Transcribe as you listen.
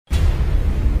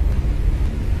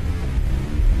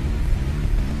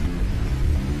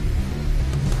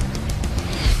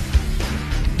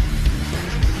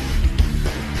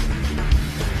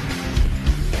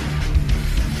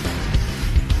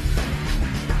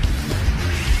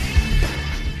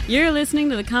You're listening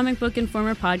to the Comic Book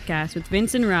Informer podcast with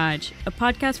Vince and Raj, a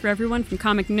podcast for everyone from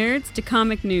comic nerds to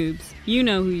comic noobs. You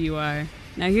know who you are.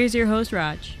 Now here's your host,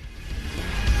 Raj.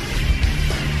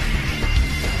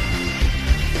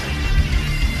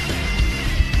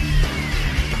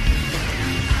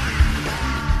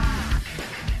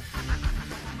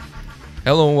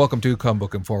 Hello and welcome to Comic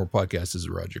Book Informer podcast. This is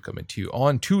Roger coming to you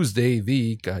on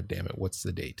Tuesday, God damn it, what's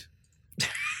the date?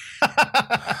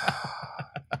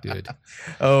 Dude.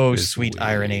 Oh, sweet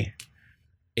irony.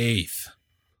 8th.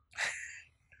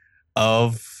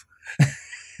 Of.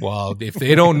 Well, if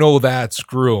they don't know that,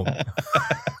 screw them.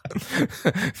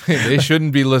 They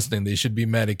shouldn't be listening. They should be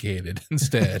medicated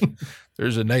instead.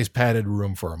 There's a nice padded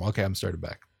room for them. Okay, I'm starting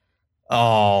back.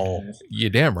 Oh.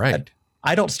 You're damn right.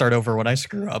 I don't start over when I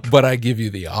screw up. But I give you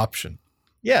the option.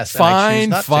 Yes. Fine.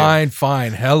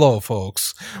 Hello,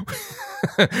 folks.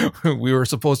 We were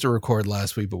supposed to record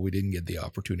last week, but we didn't get the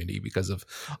opportunity because of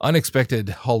unexpected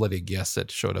holiday guests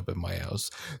that showed up at my house.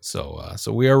 So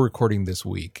we are recording this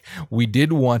week. We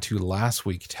did want to last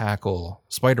week tackle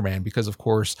Spider-Man because, of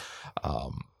course,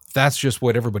 that's just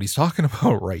what everybody's talking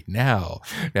about right now.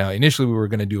 Now, initially, we were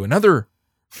going to do another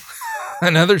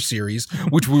series,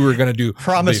 which we were going to do.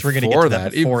 Promise we're going to get to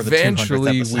that before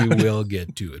eventually the 200th episode. We will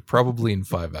get to it, probably in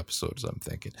 5 episodes, I'm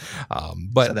thinking.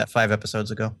 But so that 5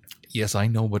 episodes ago. Yes, I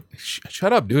know, but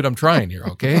shut up, dude. I'm trying here,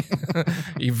 okay?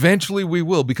 Eventually we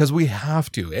will, because we have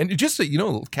to. And just so you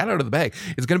know, cat out of the bag,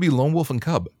 it's going to be Lone Wolf and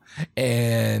Cub.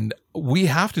 And we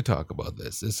have to talk about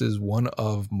this. This is one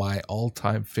of my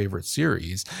all-time favorite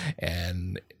series.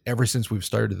 And ever since we've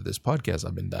started this podcast,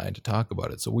 I've been dying to talk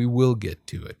about it. So we will get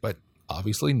to it, but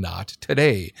obviously not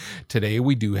today. Today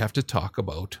we do have to talk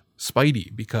about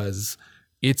Spidey because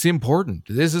it's important.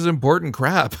 This is important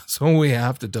crap, so we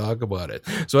have to talk about it.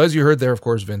 So as you heard there, of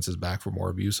course, Vince is back for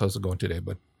more abuse. How's it going today,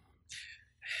 bud?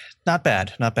 Not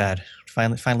bad.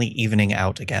 Finally evening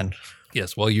out again.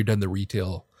 Yes, well, you're done the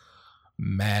retail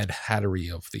mad hattery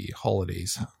of the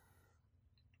holidays.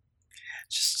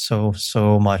 Just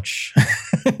so much.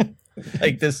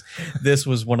 Like this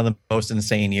was one of the most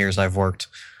insane years I've worked.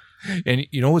 And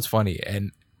you know what's funny?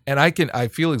 And I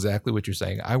feel exactly what you're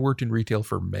saying. I worked in retail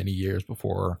for many years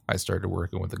before I started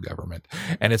working with the government.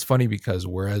 And it's funny because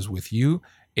whereas with you,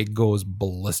 it goes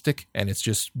ballistic and it's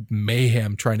just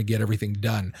mayhem trying to get everything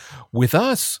done. With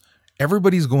us,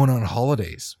 everybody's going on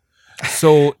holidays.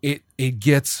 So it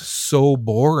gets so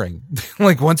boring.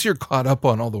 Like once you're caught up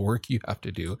on all the work you have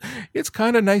to do, it's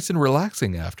kind of nice and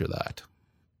relaxing after that.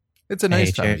 It's a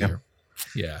nice time of year.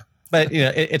 Yeah. But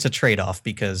it's a trade-off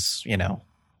because,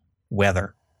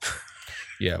 weather.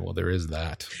 Yeah, well, there is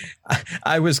that.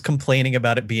 I was complaining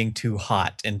about it being too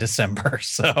hot in December,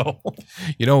 so.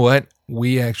 You know what?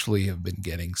 We actually have been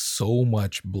getting so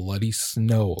much bloody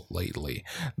snow lately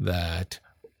that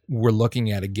we're looking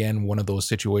at, again, one of those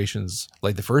situations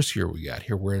like the first year we got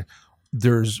here where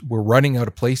we're running out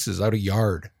of places, out of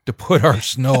yard to put our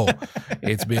snow.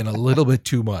 It's been a little bit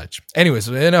too much. Anyways,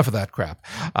 enough of that crap.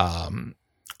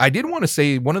 I did want to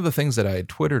say one of the things that I had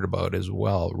Twittered about as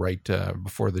well, right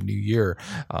before the new year,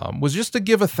 was just to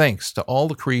give a thanks to all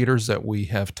the creators that we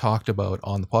have talked about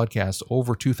on the podcast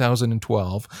over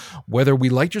 2012, whether we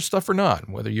liked your stuff or not,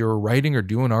 whether you were writing or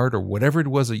doing art or whatever it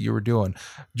was that you were doing.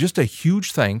 Just a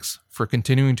huge thanks for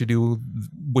continuing to do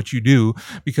what you do,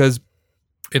 because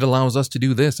it allows us to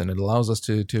do this and it allows us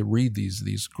to read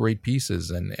these great pieces.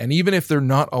 And even if they're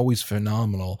not always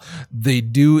phenomenal, they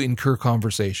do incur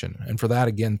conversation. And for that,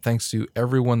 again, thanks to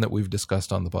everyone that we've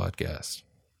discussed on the podcast.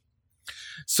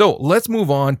 So let's move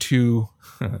on to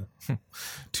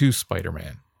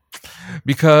Spider-Man,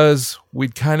 because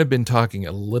we'd kind of been talking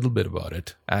a little bit about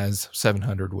it as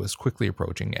 700 was quickly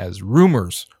approaching, as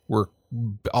rumors were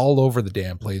all over the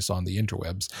damn place on the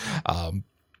interwebs.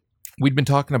 We'd been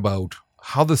talking about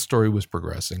how the story was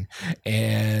progressing,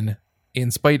 and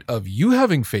in spite of you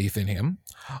having faith in him,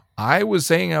 I was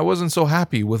saying I wasn't so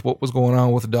happy with what was going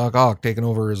on with Doc Ock taking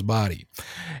over his body.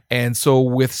 And so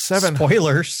with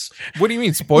spoilers. What do you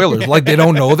mean spoilers? Like they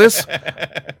don't know this?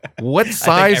 What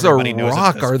size of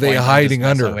rock are they hiding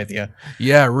under? With you.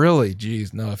 Yeah, really.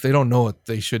 Geez, no, if they don't know it,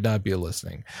 they should not be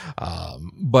listening.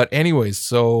 But anyways,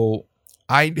 so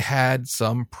I had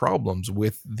some problems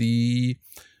with the...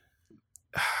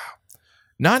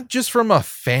 Not just from a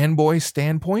fanboy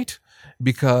standpoint,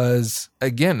 because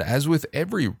again, as with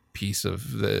every piece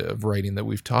of writing that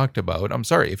we've talked about, I'm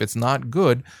sorry, if it's not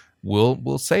good,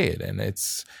 we'll say it. And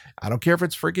I don't care if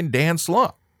it's freaking Dan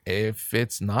Slott. If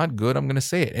it's not good, I'm going to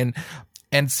say it.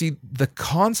 And see, the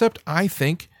concept, I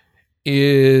think,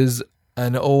 is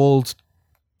an old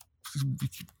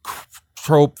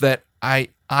trope that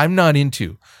I'm not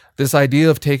into. this idea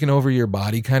of taking over your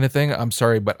body kind of thing, I'm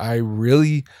sorry, but I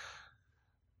really,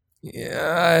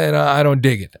 I don't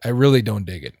dig it. I really don't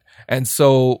dig it. And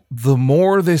so the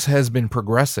more this has been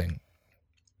progressing,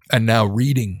 and now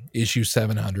reading issue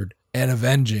 700 and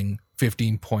avenging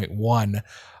 15.1,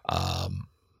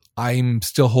 I'm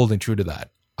still holding true to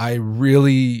that.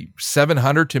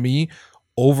 700 to me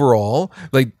overall,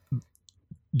 like,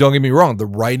 don't get me wrong, the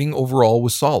writing overall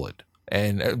was solid.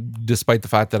 And despite the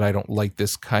fact that I don't like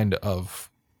this kind of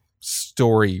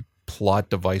story plot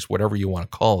device, whatever you want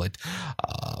to call it,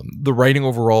 the writing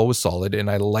overall was solid,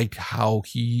 and I liked how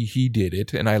he did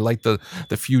it, and I liked the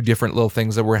few different little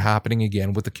things that were happening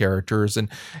again with the characters and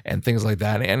things like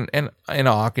that, and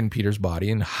Ock and Peter's body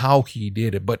and how he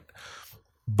did it.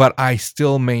 But I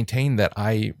still maintain that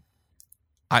I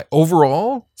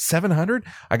overall 700.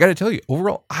 I got to tell you,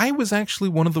 overall, I was actually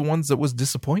one of the ones that was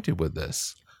disappointed with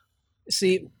this.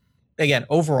 See, again,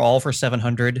 overall for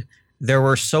 700, there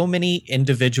were so many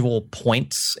individual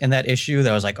points in that issue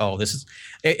that I was like, oh,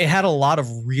 it had a lot of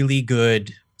really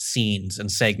good scenes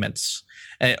and segments.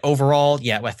 And overall,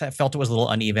 yeah, I felt it was a little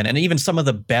uneven. And even some of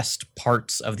the best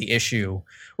parts of the issue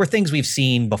were things we've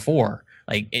seen before,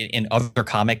 like in other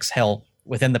comics. Hell,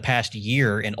 within the past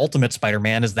year in Ultimate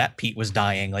Spider-Man, as that Pete was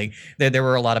dying, like there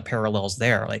were a lot of parallels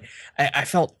there. Like I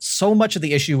felt so much of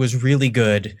the issue was really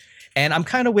good. And I'm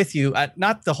kind of with you,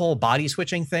 not the whole body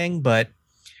switching thing, but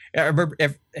I remember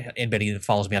anybody that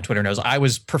follows me on Twitter knows I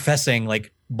was professing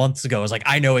like months ago. I was like,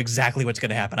 I know exactly what's going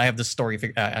to happen. I have this story.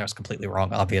 I was completely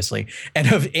wrong, obviously.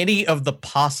 And of any of the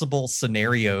possible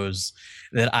scenarios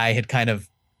that I had kind of,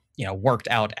 worked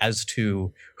out as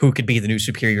to who could be the new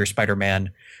Superior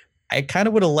Spider-Man, I kind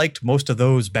of would have liked most of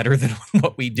those better than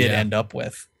what we did end up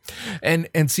with. And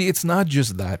see, it's not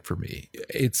just that for me.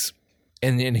 It's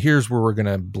and here's where we're going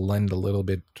to blend a little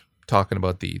bit, talking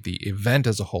about the event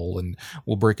as a whole, and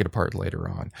we'll break it apart later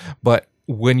on. But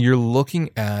when you're looking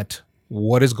at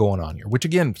what is going on here, which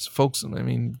again, folks, I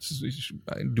mean,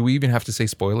 do we even have to say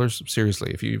spoilers?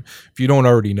 Seriously, if you don't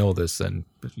already know this, then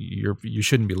you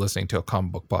shouldn't be listening to a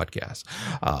comic book podcast.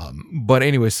 But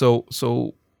anyway, so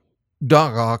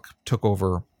Doc Ock took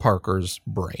over Parker's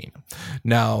brain.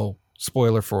 Now,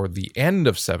 spoiler for the end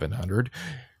of 700,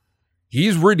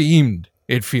 he's redeemed,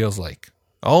 it feels like.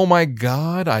 Oh my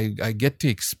God, I get to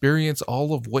experience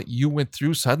all of what you went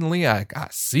through. Suddenly I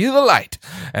see the light.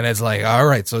 And it's like, all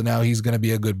right, so now he's going to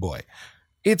be a good boy.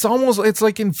 It's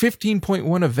like in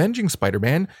 15.1 Avenging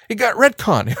Spider-Man, it got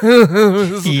retcon.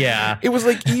 It was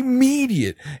like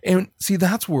immediate. And see,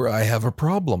 that's where I have a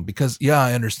problem, because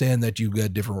I understand that you've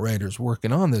got different writers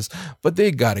working on this, but they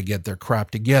got to get their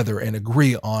crap together and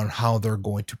agree on how they're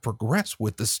going to progress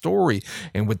with the story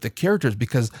and with the characters,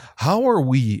 because how are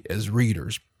we as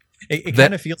readers? It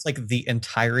kind of feels like the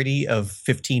entirety of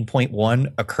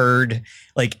 15.1 occurred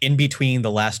like in between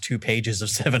the last 2 pages of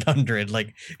 700,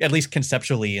 like at least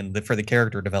conceptually for the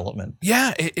character development.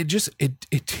 Yeah, it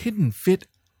didn't fit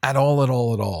at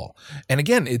all. And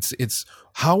again, it's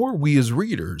how are we as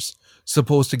readers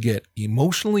supposed to get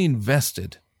emotionally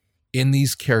invested in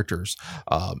these characters,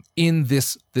 in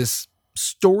this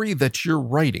story that you're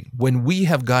writing, when we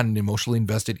have gotten emotionally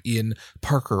invested in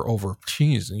Parker over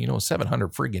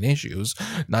 700 friggin' issues,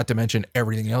 not to mention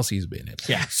everything else he's been in.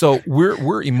 Yeah. So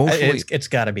we're emotionally, it's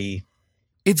got to be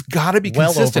well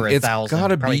consistent. Over 1,000. It's got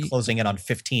to be closing in on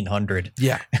 1,500.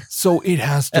 Yeah. So it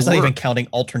has to That's work. not even counting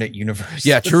alternate universes.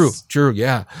 Yeah, true.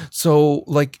 Yeah. So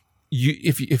like,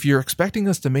 if you're expecting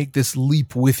us to make this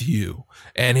leap with you,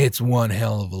 and it's one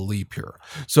hell of a leap here.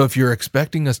 So if you're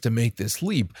expecting us to make this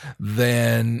leap,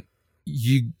 then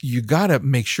you got to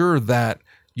make sure that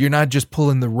you're not just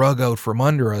pulling the rug out from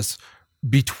under us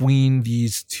between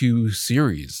these two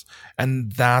series.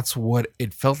 And that's what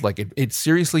it felt like. It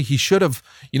seriously, he should have,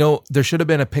 there should have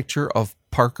been a picture of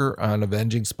Parker on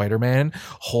Avenging Spider-Man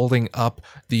holding up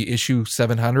the issue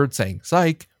 700 saying,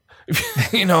 psych.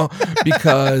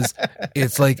 Because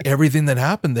it's like everything that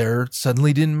happened there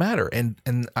suddenly didn't matter. And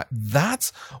that's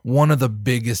one of the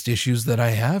biggest issues that I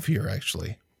have here,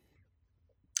 actually.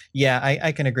 Yeah,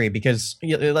 I can agree, because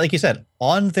like you said,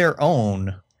 on their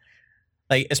own,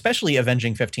 like especially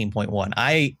Avenging 15.1,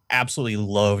 I absolutely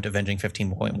loved Avenging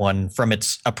 15.1 from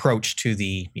its approach to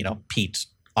the, Pete,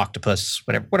 Octopus,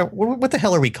 whatever. What the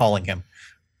hell are we calling him?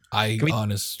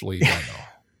 Honestly don't know.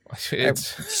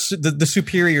 It's the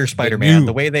Superior Spider-Man,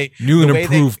 the way they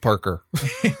improved Parker,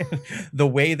 the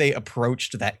way they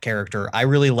approached that character. I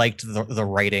really liked the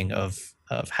writing of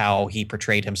how he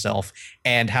portrayed himself,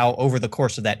 and how over the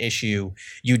course of that issue,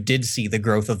 you did see the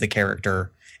growth of the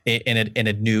character in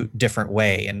a new different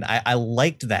way, and I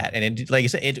liked that. And it, like I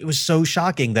said, it was so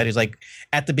shocking that he's like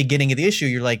at the beginning of the issue,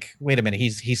 you're like, wait a minute,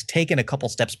 he's taken a couple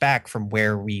steps back from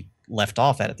where we left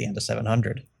off at the end of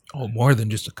 700. Oh, more than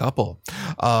just a couple.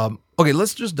 Okay,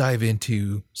 let's just dive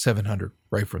into 700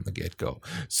 right from the get-go.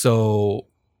 So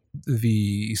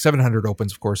the 700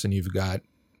 opens, of course, and you've got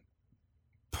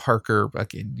Parker.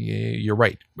 Okay, you're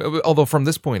right. Although from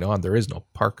this point on, there is no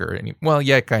Parker. Well,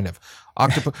 yeah, kind of.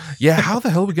 Octopus. Yeah, how the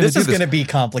hell are we going to do this? This is going to be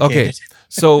complicated.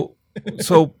 Okay,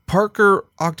 so Parker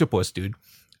Octopus dude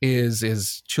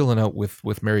is chilling out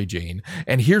with Mary Jane.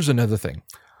 And here's another thing.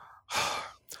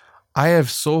 I have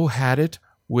so had it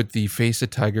with the face a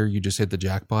tiger, you just hit the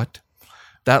jackpot.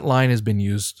 That line has been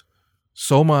used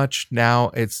so much now.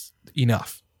 It's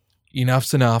enough.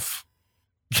 Enough's enough.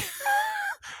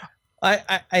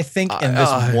 I think in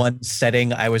this one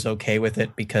setting, I was okay with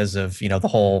it because of, the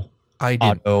whole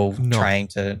trying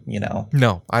to,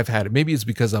 No, I've had it. Maybe it's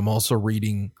because I'm also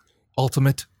reading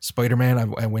Ultimate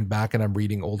Spider-Man. I went back and I'm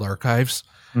reading old archives,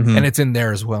 and it's in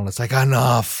there as well. And it's like,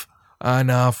 enough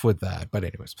with that. But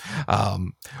anyways,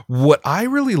 what I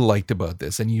really liked about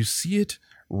this, and you see it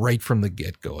right from the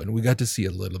get-go, and we got to see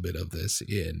a little bit of this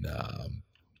in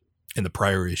the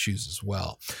prior issues as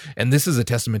well. And this is a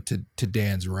testament to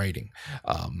Dan's writing.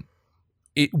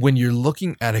 When you're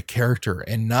looking at a character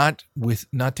and not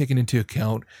taking into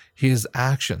account his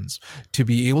actions, to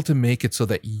be able to make it so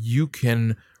that you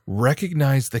can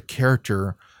recognize the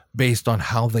character based on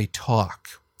how they talk.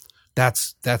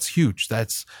 That's huge.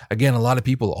 That's, again, a lot of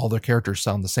people, all their characters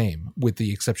sound the same, with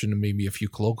the exception of maybe a few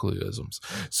colloquialisms.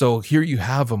 So here you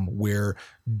have him where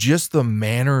just the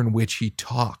manner in which he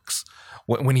talks,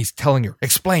 when he's telling you,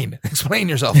 explain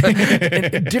yourself,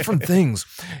 and different things,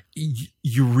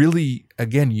 you really,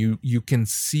 again, you can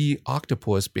see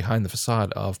Octopus behind the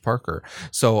facade of Parker.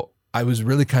 So I was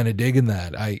really kind of digging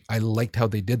that. I liked how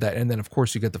they did that. And then, of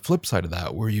course, you get the flip side of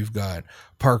that, where you've got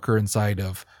Parker inside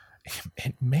of,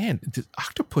 and man, the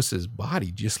Octopus's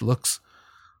body just looks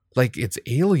like it's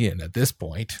alien at this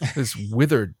point. This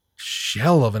withered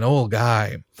shell of an old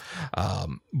guy.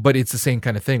 But it's the same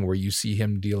kind of thing where you see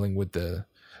him dealing with the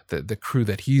crew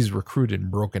that he's recruited and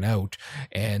broken out.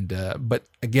 And but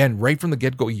again, right from the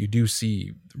get-go, you do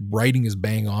see writing is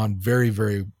bang on, very,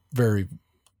 very, very,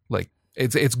 like,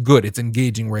 it's good. It's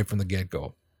engaging right from the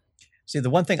get-go. See,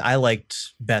 the one thing I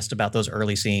liked best about those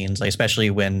early scenes, like especially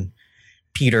when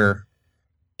Peter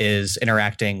is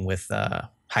interacting with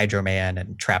Hydro Man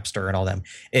and Trapster and all them,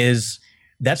 is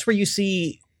that's where you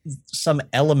see some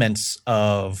elements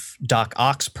of Doc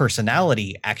Ock's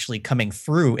personality actually coming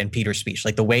through in Peter's speech,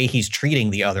 like the way he's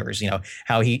treating the others,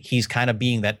 how he's kind of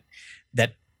being that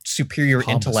superior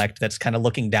intellect that's kind of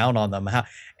looking down on them.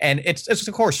 And it's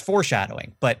of course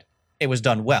foreshadowing, but it was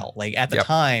done well. Like at the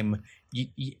time,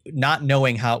 not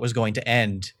knowing how it was going to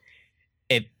end,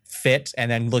 it fit, and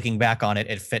then looking back on it,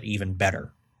 it fit even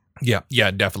better.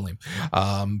 Yeah, definitely.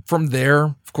 From there,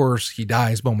 of course, he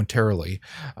dies momentarily.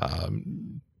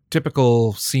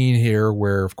 Typical scene here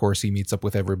where, of course, he meets up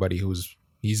with everybody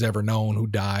he's ever known who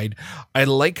died. I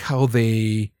like how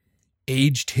they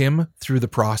aged him through the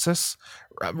process.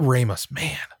 Ramus,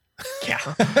 man.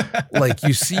 Yeah. Like,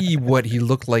 you see what he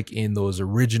looked like in those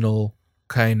original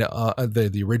kind of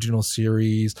the original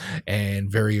series, and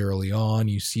very early on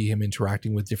you see him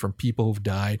interacting with different people who've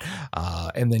died,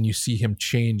 and then you see him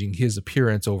changing his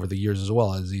appearance over the years as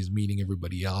well as he's meeting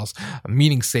everybody else.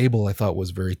 Meeting Sable I thought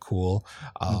was very cool.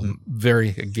 Very,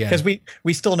 again, because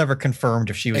we still never confirmed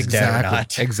if she was dead or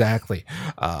not. Exactly.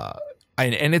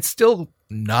 And it's still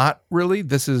not really.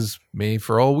 This is,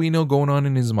 for all we know, going on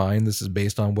in his mind. This is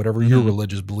based on whatever your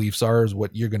religious beliefs are, is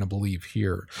what you're going to believe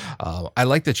here. I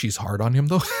like that she's hard on him,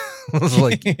 though. It's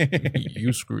like,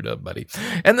 you screwed up, buddy.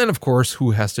 And then, of course,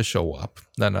 who has to show up?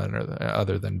 None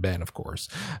other than Ben, of course.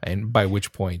 And by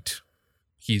which point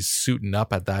he's suiting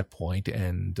up at that point.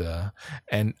 And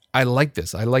I like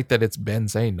this. I like that it's Ben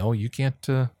saying, no, you can't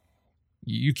die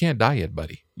yet,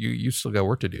 buddy. You still got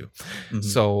work to do.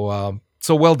 So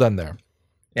well done there.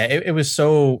 Yeah, it was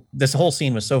this whole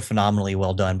scene was so phenomenally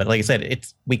well done. But like I said,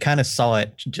 we kind of saw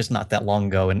it just not that long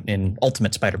ago in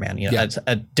Ultimate Spider-Man. It's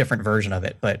a different version of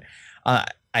it. But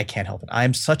I can't help it.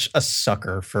 I'm such a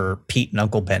sucker for Pete and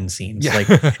Uncle Ben scenes. Yeah.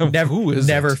 Like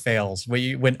never fails.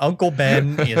 When Uncle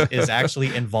Ben is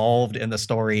actually involved in the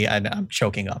story, and I'm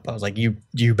choking up. I was like, you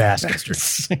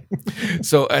bastards.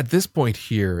 So at this point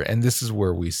here, and this is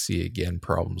where we see again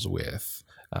problems with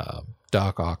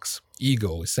Doc Ock's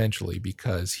ego, essentially,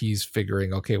 because he's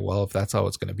figuring, okay, well, if that's how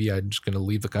it's going to be, I'm just going to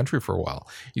leave the country for a while.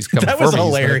 He's coming That for was me.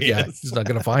 hilarious. He's not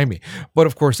going to find me. But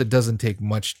of course, it doesn't take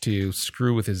much to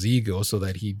screw with his ego, so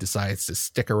that he decides to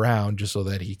stick around just so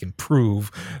that he can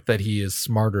prove that he is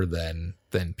smarter than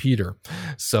Peter.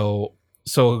 So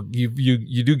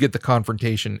you do get the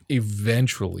confrontation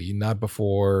eventually, not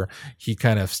before he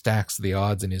kind of stacks the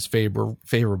odds in his favor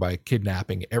by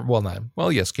kidnapping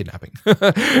kidnapping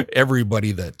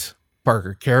everybody that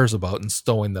Parker cares about and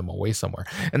stowing them away somewhere.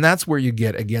 And that's where you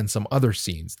get, again, some other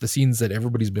scenes, the scenes that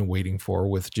everybody's been waiting for,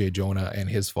 with J. Jonah and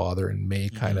his father and May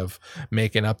kind of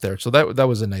making up there. So that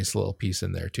was a nice little piece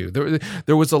in there too.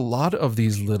 There was a lot of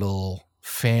these little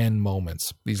fan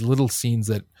moments, these little scenes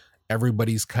that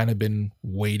everybody's kind of been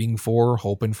waiting for,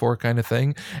 hoping for, kind of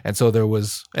thing. And so there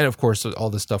was, and of course,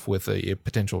 all the stuff with a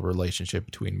potential relationship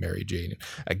between Mary Jane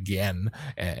again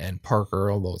and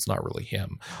Parker, although it's not really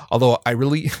him. Although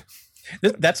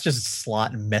that's just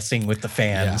Slott messing with the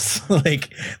fans. Yeah.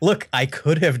 Like, look, I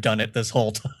could have done it this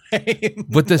whole time.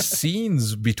 But the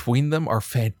scenes between them are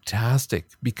fantastic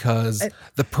because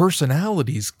the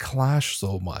personalities clash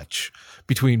so much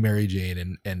between Mary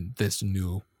Jane and this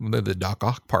the Doc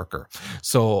Ock Parker.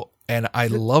 So, and I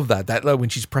love that when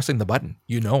she's pressing the button,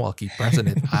 I'll keep pressing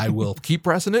it. I will keep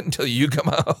pressing it until you come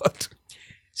out.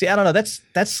 See, I don't know.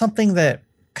 That's something that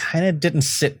kind of didn't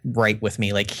sit right with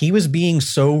me. Like, he was being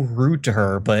so rude to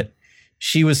her, but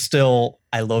she was still,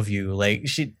 I love you. Like,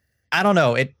 I don't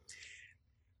know.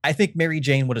 I think Mary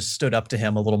Jane would have stood up to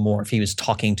him a little more if he was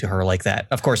talking to her like that.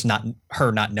 Of course, not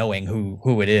knowing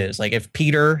who it is. Like, if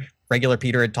regular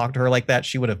Peter had talked to her like that,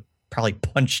 she would have probably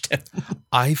punched him.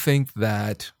 I think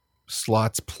that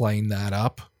Slott's playing that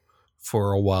up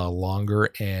for a while longer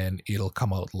and it'll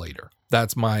come out later.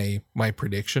 That's my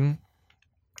prediction.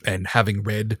 And having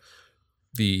read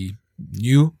the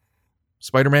new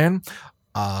Spider-Man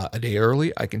a day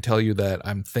early, I can tell you that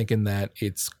I'm thinking that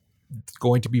it's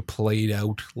going to be played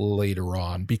out later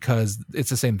on, because it's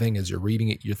the same thing as you're reading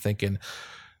it. You're thinking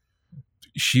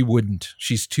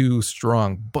she's too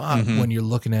strong. But when you're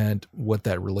looking at what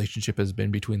that relationship has been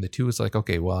between the two, it's like,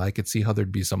 okay, well, I could see how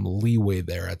there'd be some leeway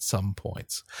there at some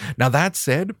points. Now, that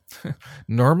said,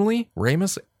 normally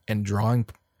Ramis and drawing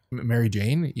Mary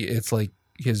Jane, it's like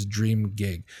his dream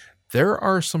gig. There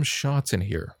are some shots in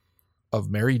here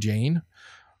of Mary Jane,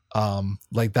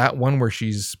 like that one where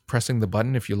she's pressing the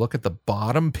button. If you look at the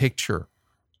bottom picture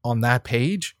on that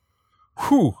page,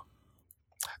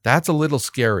 that's a little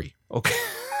scary. Okay.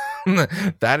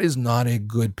 That is not a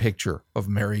good picture of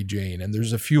Mary Jane. And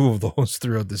there's a few of those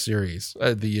throughout the series,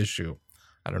 the issue.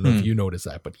 I don't know if you noticed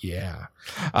that, but yeah.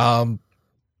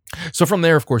 So from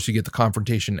there, of course, you get the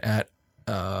confrontation at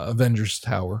Avengers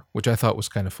Tower, which I thought was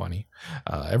kind of funny.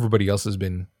 Everybody else is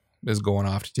going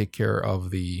off to take care of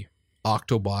the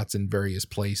Octobots in various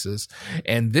places,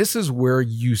 and this is where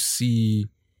you see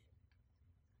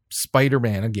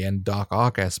Spider-Man again, Doc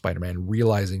Ock as Spider-Man,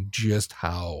 realizing just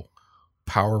how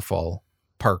powerful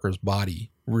Parker's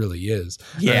body really is.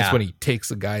 Yeah, that's when he takes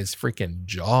the guy's freaking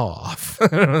jaw off.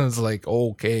 It's like,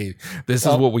 okay, this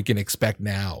is what we can expect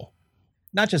now.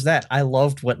 Not just that, I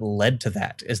loved what led to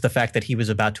that is the fact that he was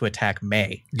about to attack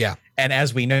May. Yeah. And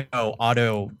as we know,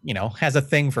 Otto, has a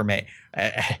thing for May.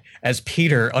 As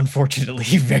Peter,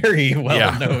 unfortunately, very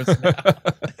well knows now.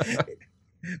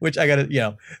 Which I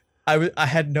gotta, I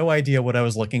had no idea what I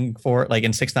was looking for. Like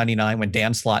in 699, when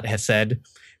Dan Slott has said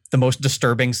the most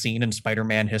disturbing scene in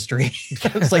Spider-Man history.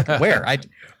 I was like, where?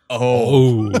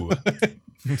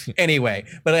 Anyway,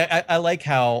 but I like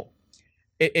how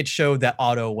it showed that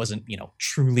Otto wasn't,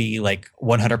 truly like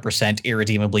 100%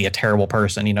 irredeemably a terrible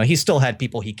person. He still had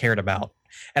people he cared about.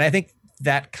 And I think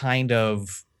that kind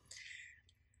of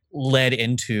led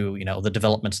into, the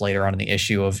developments later on in the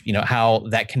issue of, how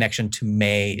that connection to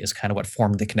May is kind of what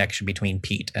formed the connection between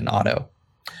Pete and Otto.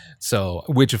 So,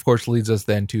 which of course leads us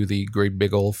then to the great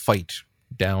big old fight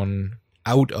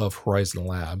out of Horizon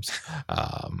Labs.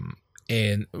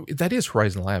 And that is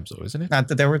Horizon Labs, though, isn't it?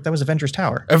 That was Avengers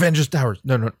Tower. Avengers Tower.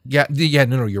 No. Yeah.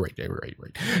 No. You're right. You're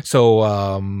right. So,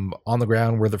 on the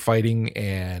ground where they're fighting,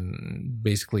 and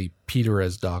basically Peter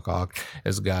as Doc Ock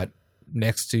has got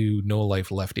next to no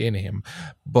life left in him,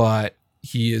 but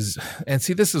he is. And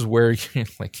see, this is where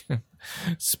like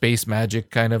space magic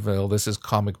kind of. Well, this is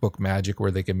comic book magic where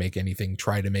they can make anything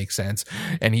try to make sense.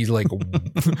 And he's like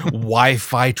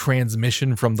Wi-Fi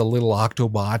transmission from the little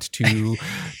Octobot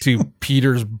to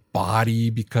Peter's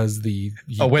body because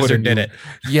a wizard did it.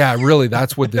 Yeah, really,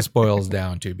 that's what this boils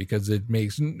down to, because it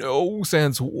makes no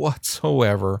sense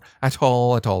whatsoever at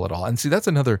all. And see, that's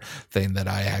another thing that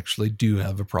I actually do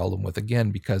have a problem with,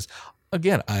 again, because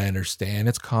again, I understand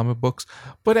it's comic books,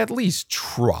 but at least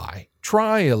try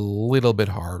a little bit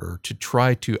harder to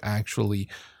try to actually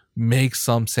make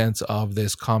some sense of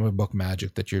this comic book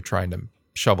magic that you're trying to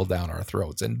shovel down our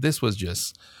throats. And this was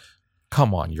just,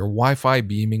 come on, your Wi-Fi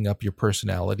beaming up your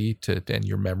personality and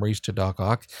your memories to Doc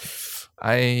Ock.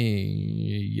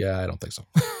 I don't think so.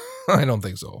 I don't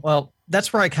think so. Well,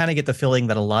 that's where I kind of get the feeling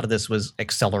that a lot of this was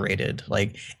accelerated.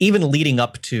 Like, even leading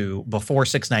up to before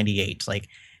 698, like,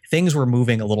 things were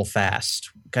moving a little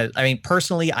fast. Because, I mean,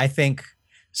 personally, I think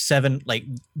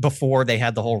before they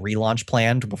had the whole relaunch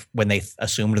planned, when they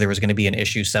assumed there was going to be an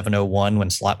issue 701 when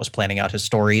Slott was planning out his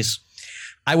stories,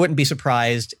 I wouldn't be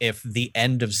surprised if the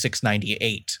end of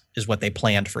 698 is what they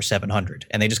planned for 700.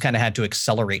 And they just kind of had to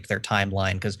accelerate their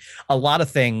timeline because a lot of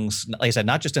things, like I said,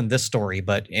 not just in this story,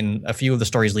 but in a few of the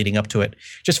stories leading up to it,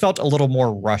 just felt a little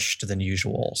more rushed than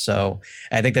usual. So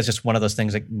I think that's just one of those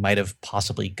things that might have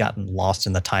possibly gotten lost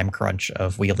in the time crunch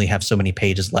of we only have so many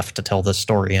pages left to tell this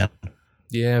story in.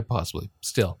 Yeah, possibly.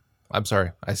 Still, I'm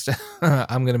sorry.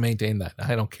 I'm going to maintain that.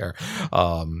 I don't care.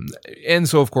 And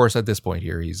so, of course, at this point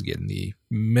here, he's getting the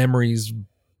memories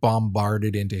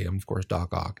bombarded into him, of course,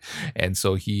 Doc Ock. And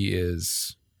so he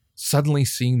is suddenly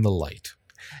seeing the light.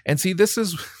 And see, this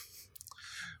is,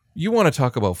 you want to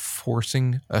talk about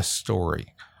forcing a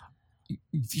story.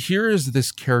 Here is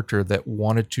this character that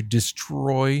wanted to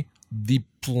destroy the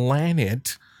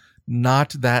planet not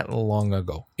that long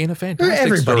ago in a fantastic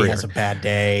Everybody story. has a bad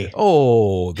day.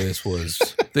 Oh,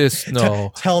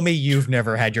 no. Tell me you've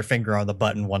never had your finger on the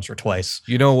button once or twice.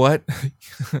 You know what?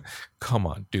 Come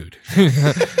on, dude.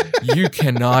 You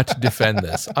cannot defend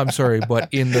this. I'm sorry, but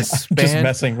in the span, just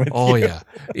messing with you. Yeah,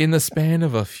 in the span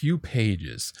of a few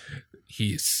pages,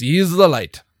 he sees the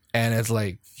light. And it's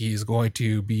like he's going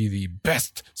to be the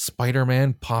best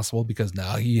Spider-Man possible because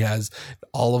now he has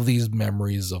all of these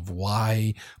memories of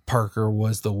why Parker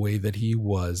was the way that he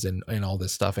was and all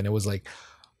this stuff. And it was like,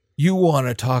 you want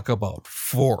to talk about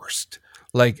forced.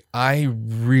 Like, I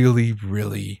really,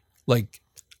 really, like,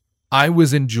 I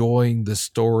was enjoying the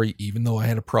story, even though I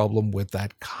had a problem with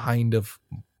that kind of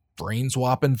brain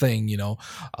swapping thing,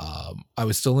 I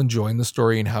was still enjoying the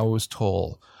story and how it was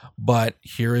told. But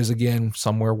here is again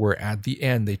somewhere where at the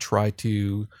end they try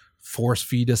to force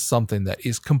feed us something that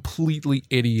is completely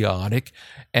idiotic,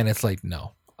 and it's like,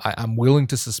 no, I'm willing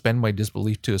to suspend my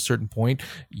disbelief to a certain point.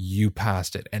 You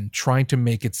passed it, and trying to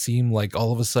make it seem like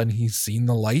all of a sudden he's seen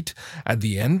the light at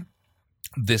the end.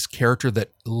 This character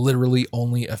that literally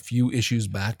only a few issues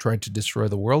back tried to destroy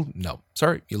the world. No,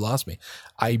 sorry, you lost me.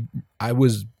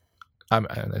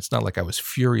 It's not like I was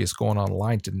furious going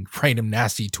online to write him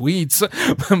nasty tweets,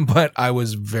 but I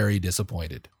was very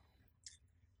disappointed.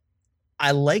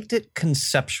 I liked it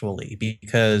conceptually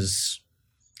because,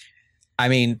 I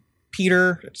mean,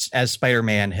 Peter as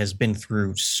Spider-Man has been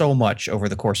through so much over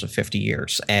the course of 50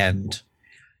 years, and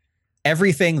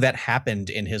everything that happened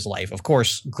in his life, of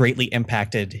course, greatly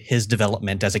impacted his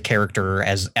development as a character,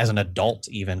 as an adult,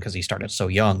 even because he started so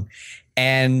young.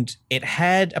 And it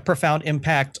had a profound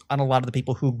impact on a lot of the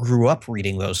people who grew up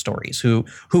reading those stories, who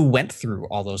went through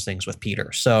all those things with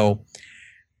Peter. So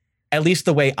at least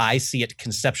the way I see it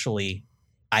conceptually,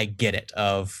 I get it.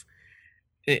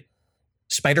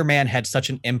 Spider-Man had such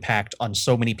an impact on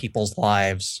so many people's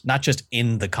lives, not just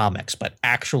in the comics, but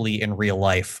actually in real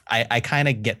life. I kind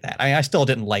of get that. I still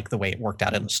didn't like the way it worked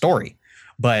out in the story,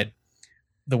 but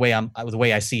the way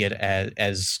I see it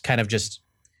as kind of just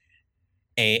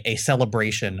a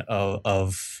celebration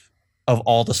of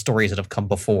all the stories that have come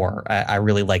before. I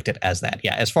really liked it as that.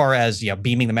 Yeah, as far as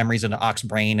beaming the memories into Ock's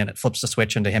brain and it flips the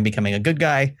switch into him becoming a good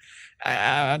guy.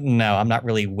 No, I'm not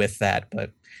really with that,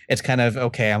 but it's kind of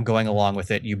okay. I'm going along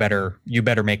with it. You better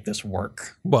make this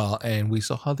work. Well, and we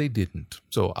saw how they didn't.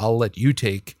 So I'll let you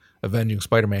take Avenging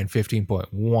Spider-Man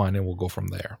 15.1 and we'll go from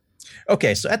there.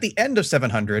 Okay, so at the end of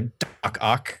 700, Doc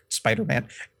Ock, Spider-Man,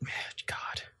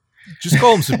 God. Just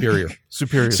call him Superior.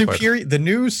 Superior. The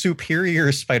new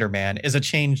Superior Spider-Man is a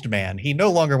changed man. He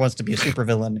no longer wants to be a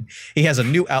supervillain. He has a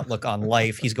new outlook on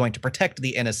life. He's going to protect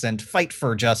the innocent, fight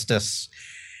for justice.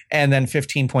 And then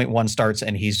 15.1 starts,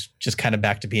 and he's just kind of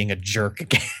back to being a jerk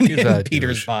again in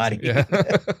Peter's body. Yeah.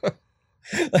 To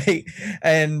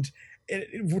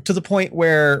the point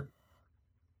where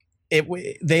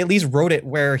they at least wrote it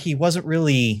where he wasn't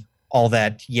really all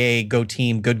that yay go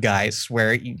team good guys,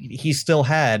 where he still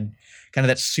had kind of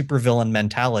that supervillain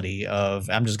mentality of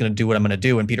I'm just going to do what I'm going to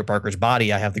do in Peter Parker's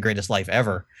body. I have the greatest life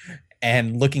ever.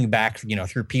 And looking back,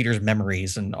 through Peter's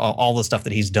memories and all the stuff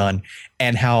that he's done,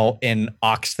 and how in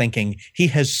Ock's thinking he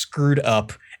has screwed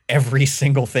up every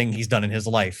single thing he's done in his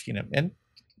life, and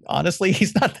honestly,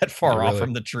 he's not that far Not off really.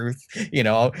 from the truth. You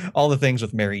know, all the things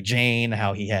with Mary Jane,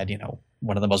 how he had, you know,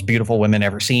 one of the most beautiful women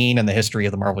ever seen in the history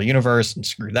of the Marvel Universe and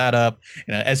screwed that up.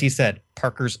 You know, as he said,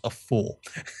 Parker's a fool.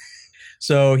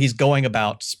 So he's going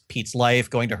about Pete's life,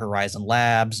 going to Horizon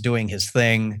Labs, doing his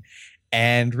thing,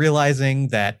 and realizing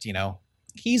that, you know,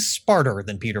 he's smarter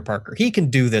than Peter Parker. He can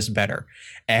do this better.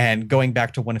 And going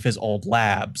back to one of his old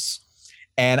labs.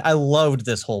 And I loved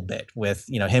this whole bit with,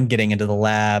 you know, him getting into the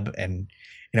lab and,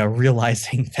 you know,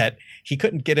 realizing that he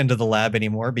couldn't get into the lab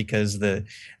anymore because the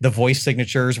voice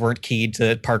signatures weren't keyed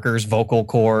to Parker's vocal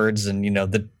cords, and, you know,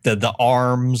 the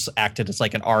arms acted as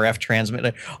like an RF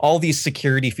transmitter. All these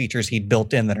security features he'd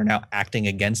built in that are now acting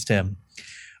against him.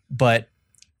 But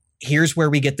here's where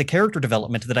we get the character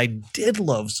development that I did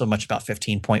love so much about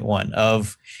 15.1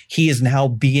 of he is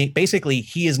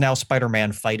now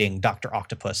Spider-Man fighting Dr.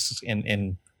 Octopus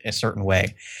in a certain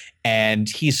way. And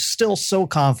he's still so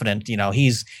confident, you know,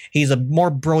 he's a more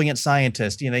brilliant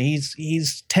scientist, you know,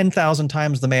 he's 10,000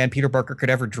 times the man Peter Parker could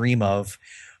ever dream of,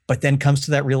 but then comes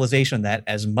to that realization that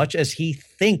as much as he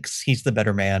thinks he's the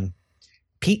better man,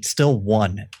 Pete still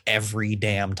won every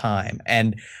damn time.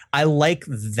 And I like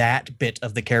that bit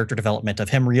of the character development of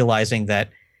him realizing that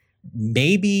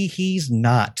maybe he's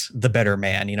not the better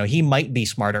man. You know, he might be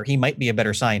smarter, he might be a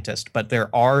better scientist, but there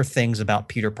are things about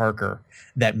Peter Parker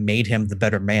that made him the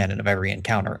better man in every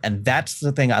encounter. And that's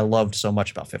the thing I loved so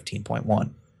much about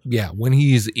 15.1. Yeah, when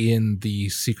he's in the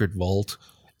secret vault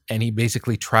and he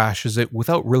basically trashes it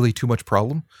without really too much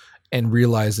problem and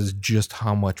realizes just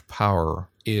how much power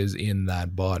is in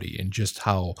that body and just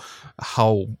how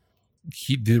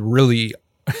he did really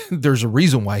there's a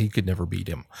reason why he could never beat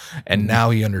him. And now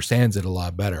he understands it a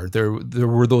lot better. There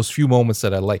were those few moments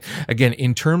that I like. Again,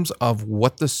 in terms of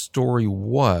what the story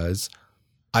was,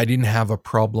 I didn't have a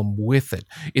problem with it.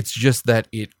 It's just that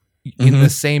it in the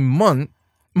same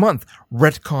month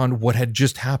retconned what had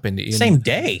just happened in same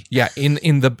day. Yeah,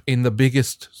 in the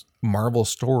biggest Marvel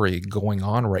story going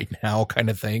on right now kind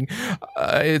of thing.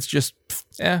 It's just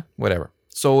whatever.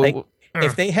 So like,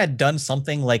 if they had done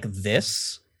something like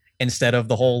this instead of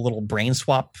the whole little brain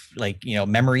swap, like, you know,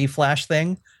 memory flash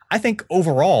thing, I think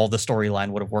overall the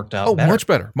storyline would have worked out better.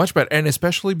 Much better. And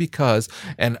especially because,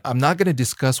 and I'm not going to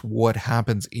discuss what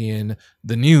happens in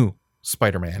the new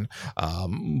Spider-Man,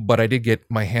 but I did get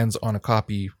my hands on a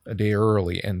copy a day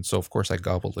early, and so of course I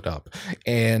gobbled it up.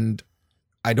 And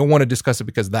I don't want to discuss it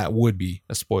because that would be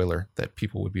a spoiler that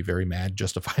people would be very mad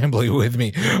justifiably with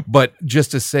me. But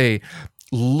just to say,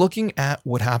 looking at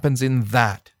what happens in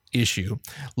that issue,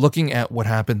 looking at what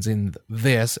happens in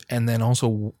this, and then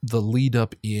also the lead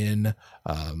up in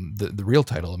the real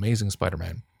title, Amazing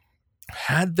Spider-Man,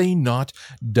 had they not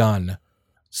done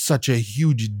such a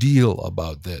huge deal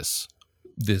about this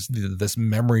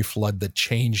memory flood that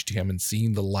changed him and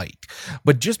seeing the light,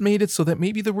 but just made it so that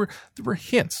maybe there were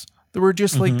hints. There were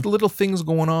just like little things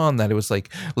going on that it was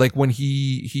like when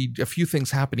he a few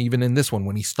things happen even in this one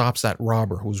when he stops that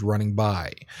robber who's running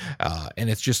by, and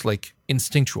it's just like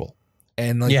instinctual.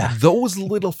 And like those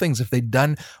little things, if they'd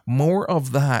done more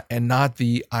of that and not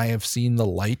the I have seen the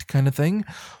light kind of thing,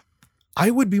 I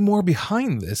would be more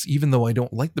behind this, even though I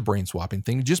don't like the brain swapping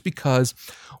thing, just because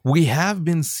we have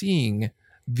been seeing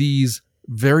these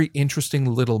very interesting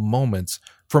little moments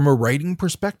from a writing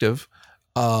perspective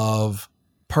of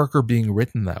Parker being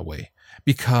written that way,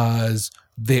 because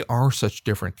they are such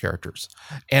different characters.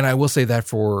 And I will say that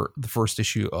for the first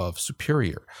issue of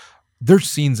Superior, there's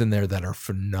scenes in there that are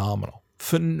phenomenal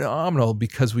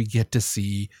because we get to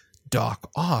see Doc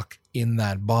Ock in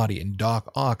that body and Doc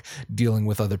Ock dealing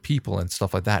with other people and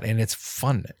stuff like that. And it's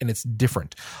fun and it's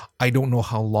different. I don't know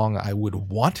how long I would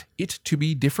want it to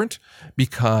be different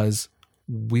because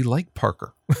we like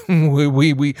Parker.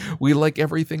 we like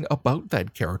everything about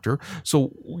that character.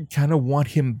 So we kind of want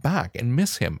him back and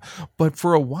miss him. But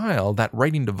for a while, that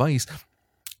writing device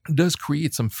does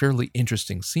create some fairly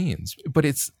interesting scenes. But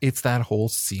it's that whole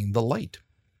seeing the light.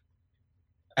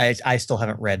 I still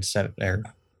haven't read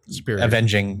Superior.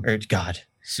 Avenging, or God,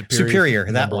 Superior,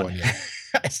 that one. Yeah.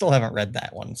 I still haven't read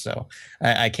that one, so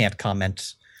I can't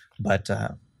comment. But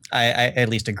I at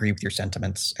least agree with your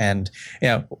sentiments. And, you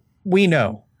know, we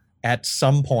know at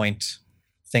some point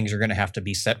things are going to have to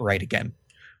be set right again.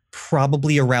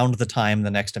 Probably around the time the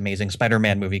next Amazing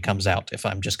Spider-Man movie comes out, if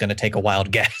I'm just going to take a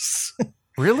wild guess.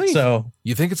 Really? So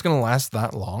you think it's going to last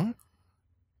that long?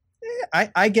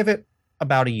 I give it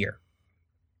about a year.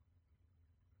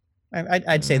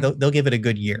 I'd say they'll give it a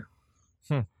good year.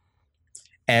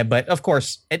 But of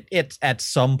course, it's at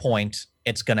some point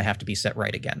it's going to have to be set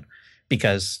right again,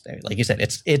 because, like you said,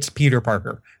 it's Peter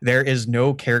Parker. There is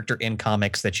no character in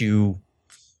comics that you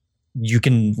you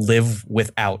can live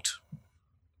without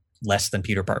less than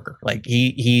Peter Parker. Like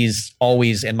he's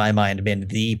always in my mind been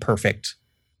the perfect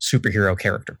superhero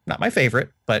character. Not my favorite,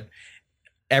 but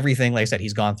everything, like I said,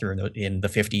 he's gone through in the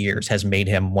 50 years has made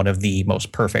him one of the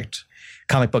most perfect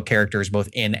comic book characters, both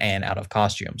in and out of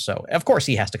costume. So of course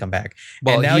he has to come back.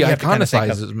 Well, and now he you have to kind of think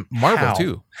iconicizes of Marvel how.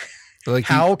 too. Like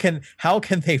how can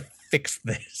they fix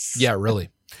this? yeah, really.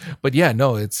 But yeah,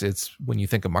 no, it's when you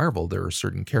think of Marvel, there are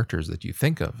certain characters that you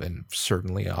think of, and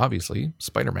certainly, obviously,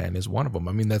 Spider-Man is one of them.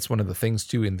 I mean, that's one of the things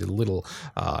too in the little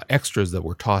extras that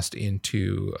were tossed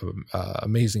into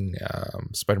Amazing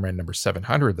Spider-Man number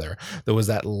 700. There was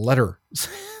that letter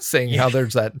saying how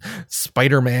there's that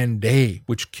Spider-Man Day,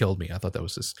 which killed me. I thought that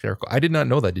was hysterical. I did not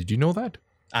know that. Did you know that?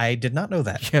 I did not know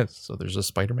that. Yes. So there's a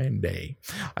Spider-Man Day.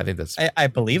 I think that's. I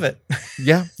believe it.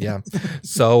 Yeah.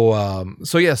 So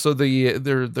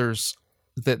there's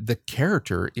the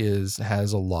character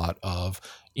has a lot of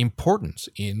importance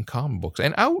in comic books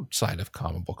and outside of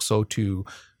comic books. So to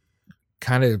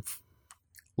kind of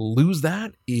lose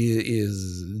that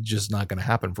is just not going to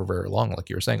happen for very long. Like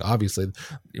you were saying, obviously,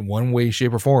 in one way,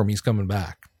 shape, or form, he's coming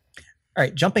back. All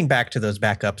right, jumping back to those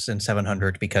backups in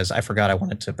 700, because I forgot I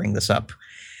wanted to bring this up.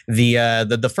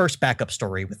 The first backup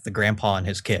story with the grandpa and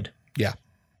his kid. Yeah.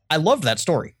 I loved that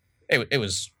story. It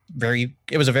was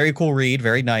a very cool read,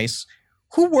 very nice.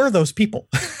 Who were those people?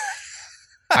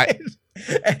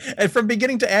 And from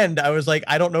beginning to end, I was like,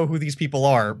 I don't know who these people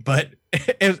are, but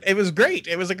it was great.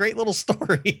 It was a great little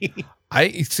story. I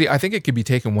think it could be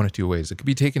taken one of two ways. It could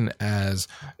be taken as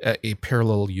a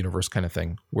parallel universe kind of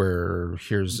thing, where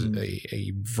here's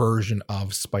a version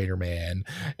of Spider-Man,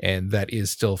 and that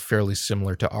is still fairly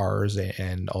similar to ours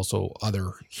and also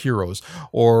other heroes,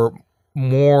 or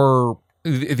more.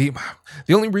 The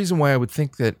only reason why I would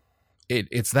think that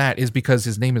it's that is because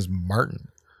his name is Martin.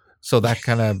 So that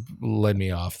kind of led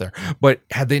me off there. But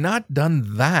had they not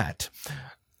done that,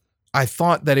 I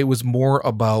thought that it was more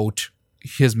about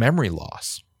his memory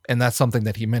loss. And that's something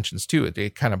that he mentions too.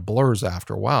 It kind of blurs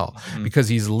after a while because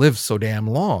he's lived so damn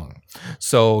long.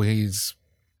 So he's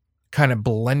kind of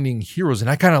blending heroes.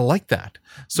 And I kind of like that.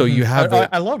 So you have...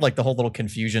 I love like the whole little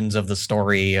confusions of the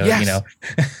story. Yes. You know,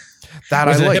 that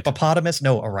was I it a liked. hippopotamus?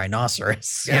 No, a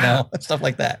rhinoceros. Yeah. You know, stuff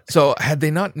like that. So had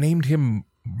they not named him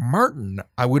Martin,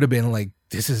 I would have been like,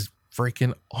 this is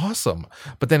freaking awesome.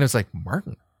 But then it's like,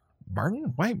 Martin?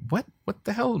 Why? What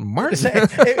the hell? Martin?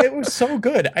 It was so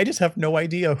good. I just have no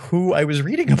idea who I was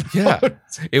reading about. Yeah.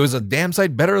 It was a damn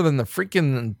sight better than the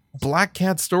freaking Black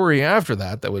Cat story after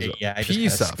that. That was I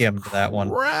just skimmed that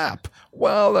one. Crap.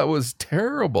 Well, that was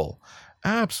terrible.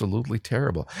 Absolutely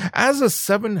terrible. As a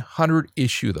 700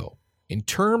 issue, though, in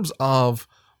terms of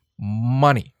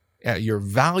money, your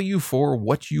value for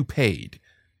what you paid,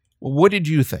 what did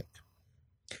you think?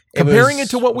 Comparing it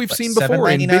to what we've seen before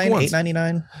in big ones.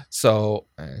 $8.99. So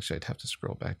actually, I'd have to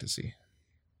scroll back to see.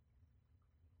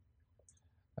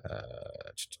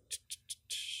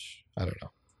 I don't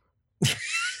know.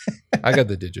 I got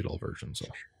the digital version, so.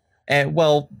 And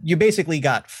well, you basically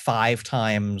got 5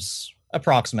 times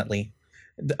approximately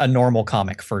a normal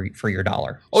comic for your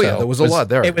 $1. Oh, yeah, there was a lot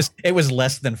there. It was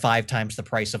less than 5 times the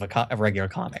price of a regular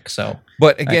comic. So,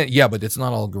 but again, but it's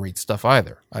not all great stuff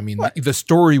either. I mean, the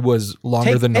story was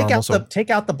longer than normal.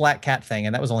 Take out the Black Cat thing,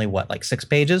 and that was only like 6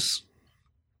 pages.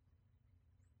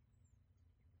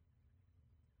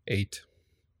 8.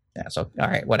 Yeah. So all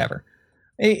right, whatever.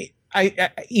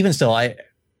 I even still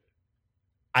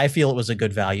I feel it was a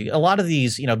good value. A lot of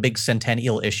these big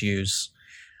centennial issues.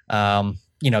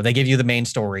 They give you the main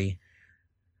story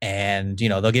and,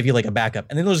 they'll give you like a backup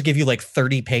and then they'll just give you like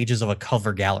 30 pages of a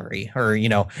cover gallery or,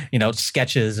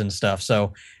 sketches and stuff.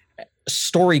 So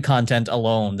story content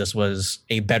alone, this was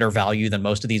a better value than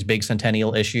most of these big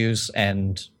centennial issues.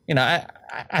 And,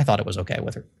 I thought it was okay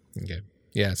with her. Okay.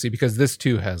 Yeah. See, because this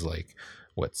too has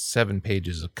 7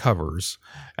 pages of covers,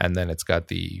 and then it's got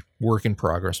the work in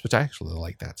progress, which I actually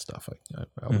like that stuff. I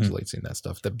always like seeing that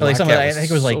stuff. The Black Cat I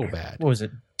think it was so bad. What was it?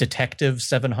 Detective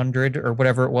 700 or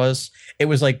whatever it was. It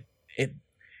was like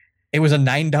it was a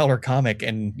 $9 comic,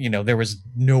 and there was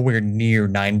nowhere near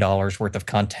 $9 worth of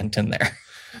content in there.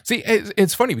 See,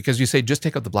 it's funny because you say just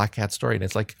take out the Black Cat story, and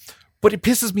it's like, but it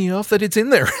pisses me off that it's in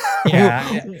there. Yeah,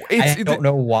 I don't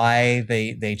know why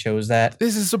they chose that.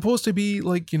 This is supposed to be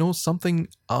something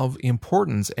of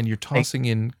importance, and you're tossing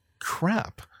in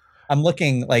crap. I'm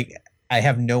looking I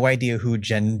have no idea who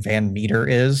Jen Van Meter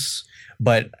is,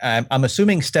 but I'm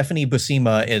assuming Stephanie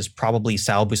Buscema is probably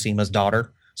Sal Buscema's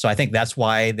daughter. So I think that's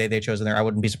why they chose in there. I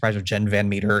wouldn't be surprised if Jen Van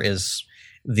Meter is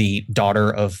the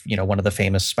daughter of one of the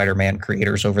famous Spider-Man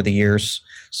creators over the years.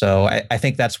 So I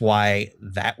think that's why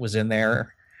that was in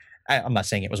there. I'm not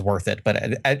saying it was worth it,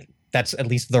 but that's at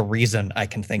least the reason I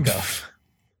can think of.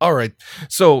 All right.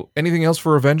 So anything else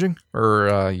for Avenging,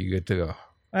 or you good to go?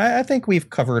 I think we've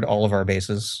covered all of our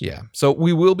bases. Yeah. So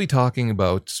we will be talking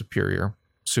about Superior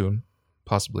soon,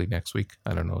 possibly next week.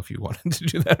 I don't know if you wanted to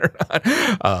do that or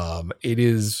not.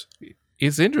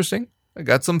 It's interesting. I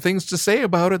got some things to say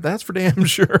about it. That's for damn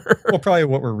sure. Well, probably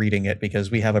what we're reading it, because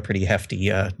we have a pretty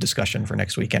hefty discussion for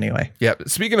next week anyway. Yeah.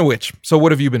 Speaking of which, so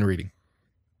what have you been reading?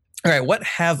 All right. What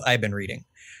have I been reading?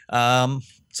 Some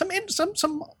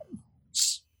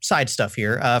side stuff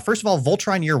here. First of all,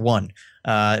 Voltron Year One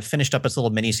finished up its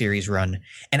little miniseries run,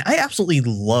 and I absolutely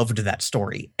loved that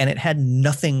story. And it had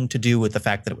nothing to do with the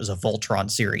fact that it was a Voltron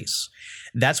series.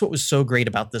 That's what was so great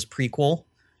about this prequel.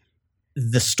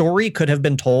 The story could have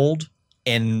been told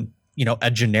in,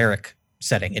 a generic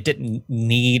setting. It didn't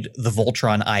need the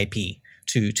Voltron IP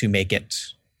to make it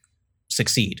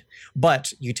succeed.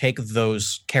 But you take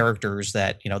those characters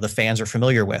that, the fans are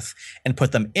familiar with and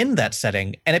put them in that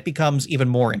setting, and it becomes even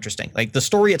more interesting. Like, the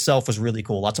story itself was really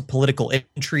cool. Lots of political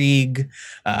intrigue.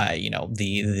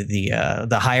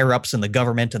 The higher ups in the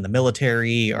government and the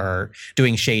military are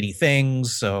doing shady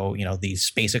things. So, these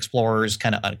space explorers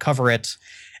kind of uncover it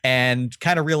and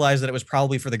kind of realize that it was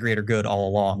probably for the greater good all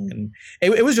along. And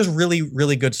it was just really,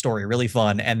 really good story, really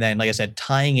fun. And then, like I said,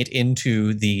 tying it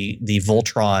into the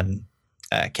Voltron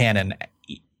canon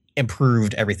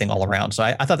improved everything all around. So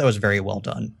I thought that was very well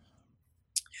done.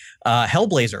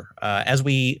 Hellblazer,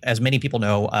 as many people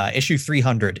know, issue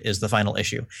 300 is the final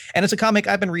issue. And it's a comic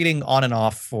I've been reading on and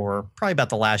off for probably about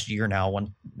the last year now,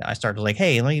 when I started like,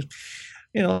 hey, let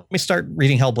me start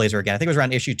reading Hellblazer again. I think it was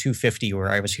around issue 250 where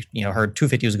I was, heard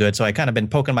 250 was good. So I kind of been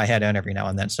poking my head in every now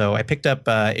and then. So I picked up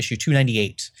issue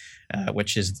 298,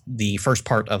 which is the first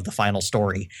part of the final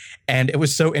story. And it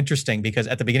was so interesting because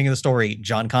at the beginning of the story,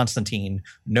 John Constantine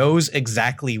knows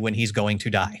exactly when he's going to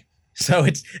die. So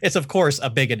it's of course a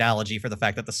big analogy for the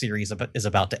fact that the series is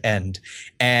about to end.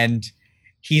 And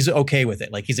he's okay with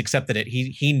it. Like, he's accepted it.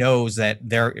 He knows that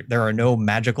there are no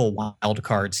magical wild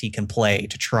cards he can play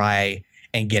to try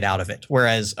and get out of it.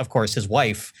 Whereas, of course, his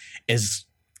wife is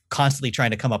constantly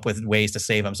trying to come up with ways to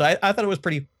save him. So I thought it was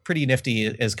pretty nifty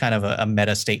as kind of a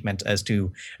meta statement as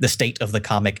to the state of the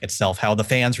comic itself, how the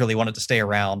fans really wanted to stay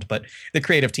around, but the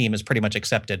creative team has pretty much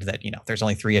accepted that, there's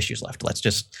only 3 issues left. Let's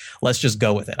just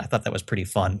go with it. I thought that was pretty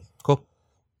fun. Cool.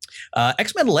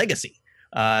 X-Men Legacy.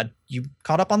 You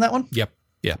caught up on that one? Yep.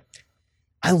 Yeah.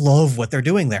 I love what they're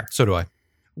doing there. So do I.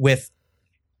 With,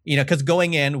 because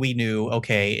going in, we knew,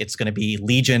 okay, it's going to be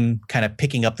Legion kind of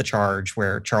picking up the charge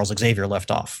where Charles Xavier left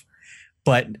off.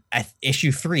 But at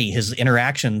issue 3, his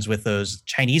interactions with those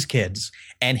Chinese kids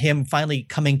and him finally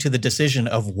coming to the decision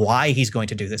of why he's going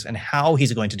to do this and how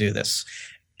he's going to do this.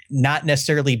 Not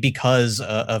necessarily because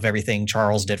of everything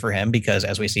Charles did for him, because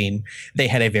as we've seen, they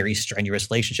had a very strenuous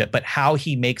relationship, but how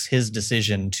he makes his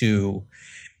decision to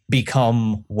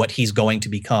become what he's going to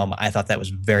become. I thought that was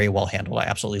very well handled. I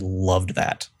absolutely loved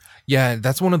that. Yeah,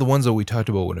 that's one of the ones that we talked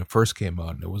about when it first came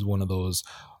out. It was one of those.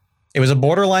 It was a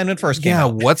borderline when it first came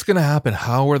out. Yeah, what's going to happen?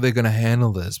 How are they going to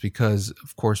handle this? Because,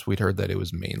 of course, we'd heard that it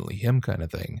was mainly him kind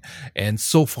of thing. And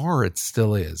so far, it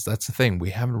still is. That's the thing.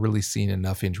 We haven't really seen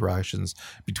enough interactions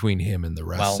between him and the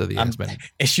rest of the X-Men.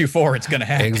 Issue 4, it's going to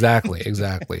happen.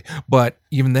 Exactly. But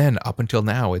even then, up until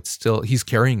now, it's still, he's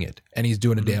carrying it. And he's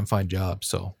doing a damn fine job.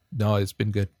 So, no, it's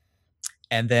been good.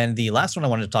 And then the last one I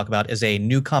wanted to talk about is a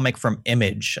new comic from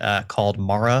Image called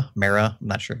Mara. I'm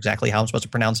not sure exactly how I'm supposed to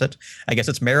pronounce it. I guess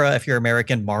it's Mara if you're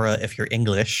American, Mara if you're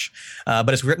English. But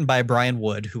it's written by Brian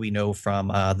Wood, who we know from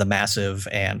The Massive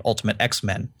and Ultimate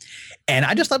X-Men. And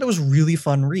I just thought it was a really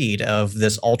fun read of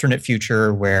this alternate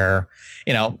future where,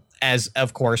 as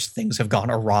of course things have gone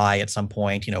awry at some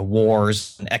point,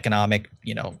 wars and economic,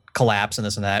 collapse and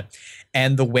this and that.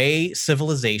 And the way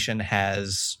civilization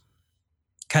has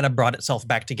kind of brought itself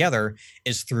back together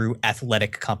is through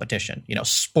athletic competition.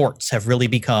 Sports have really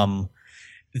become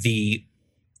the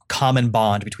common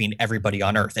bond between everybody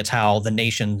on Earth. It's how the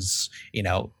nations,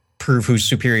 prove who's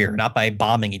superior, not by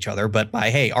bombing each other, but by,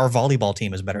 hey, our volleyball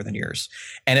team is better than yours.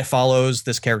 And it follows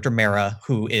this character, Mara,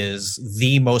 who is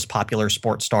the most popular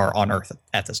sports star on Earth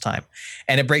at this time.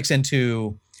 And it breaks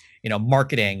into,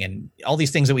 marketing and all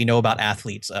these things that we know about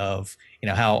athletes of,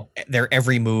 how their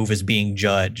every move is being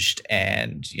judged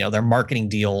and, their marketing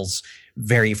deals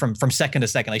vary from second to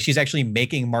second. Like, she's actually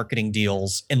making marketing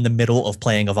deals in the middle of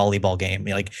playing a volleyball game.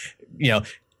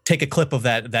 Take a clip of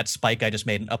that spike I just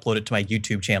made and upload it to my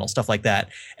YouTube channel, stuff like that.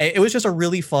 It was just a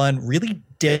really fun, really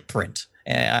different.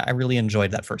 I really enjoyed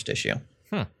that first issue.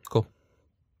 Cool.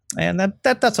 And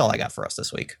that's all I got for us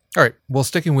this week. All right. Well,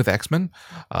 sticking with X-Men,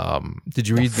 did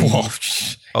you read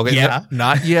the? Okay, yeah,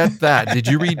 not yet. That did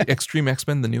you read Extreme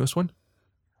X-Men, the newest one?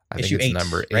 I Issue think it's 8,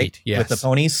 number 8. right? Yes. With the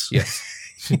ponies. Yes.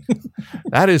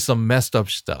 That is some messed up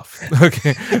stuff.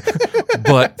 Okay,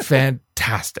 but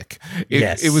fantastic.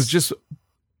 Yes. It was just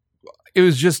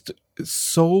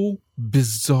so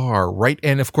bizarre, right?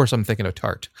 And of course, I'm thinking of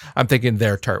Tart. I'm thinking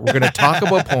their Tart. We're going to talk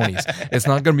about ponies. It's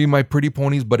not going to be my pretty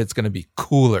ponies, but it's going to be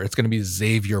cooler. It's going to be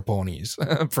Xavier ponies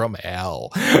from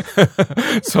hell.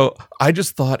 So I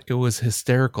just thought it was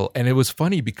hysterical, and it was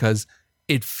funny because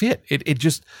it fit. It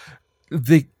just.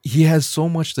 He has so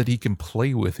much that he can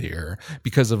play with here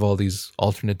because of all these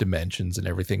alternate dimensions and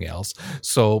everything else.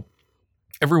 So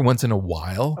every once in a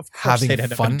while, Of course, having they'd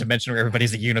end up in a fun. dimension where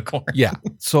everybody's a unicorn. Yeah.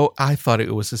 So I thought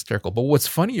it was hysterical. But what's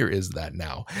funnier is that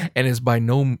now, and is by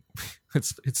no,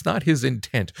 it's not his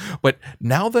intent. But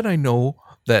now that I know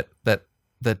that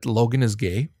Logan is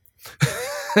gay,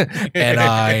 and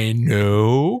I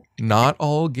know not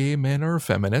all gay men are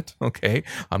effeminate. Okay,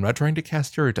 I'm not trying to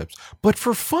cast stereotypes, but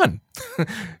for fun,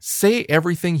 say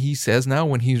everything he says now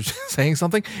when he's saying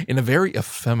something in a very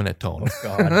effeminate tone. Oh,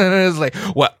 God. It's like,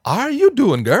 what are you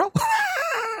doing, girl?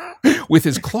 With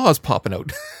his claws popping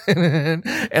out.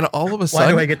 And all of a sudden,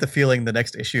 Why do I get the feeling the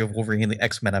next issue of Wolverine and the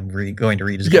X-Men I'm going to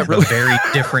read is Yeah, going to have a very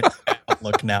different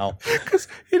look now? because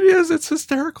it's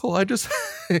hysterical.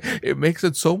 It makes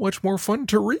it so much more fun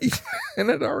to read, and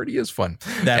it already is fun.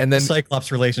 That And then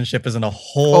Cyclops relationship is in a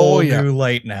whole yeah. new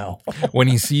light now. when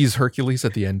he sees Hercules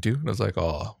at the end too, I was like,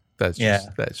 oh, that's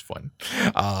fun.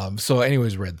 So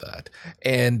anyways, read that.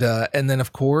 And then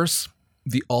of course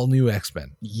the all new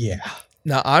X-Men. Yeah.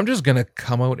 Now I'm just going to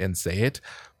come out and say it.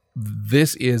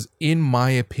 This is, in my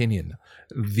opinion,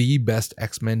 the best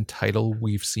X-Men title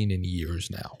we've seen in years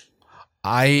now.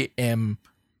 I am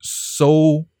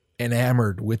so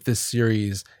enamored with this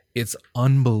series. It's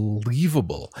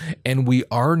unbelievable. And we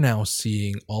are now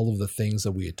seeing all of the things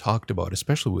that we had talked about,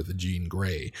 especially with Jean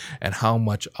Grey, and how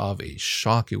much of a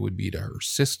shock it would be to her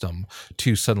system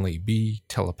to suddenly be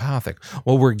telepathic.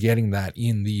 Well, we're getting that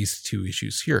in these 2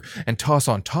 issues here. And toss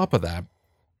on top of that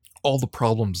all the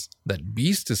problems that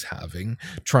Beast is having,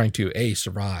 trying to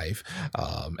survive,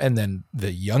 and then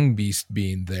the young Beast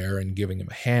being there and giving him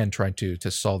a hand, trying to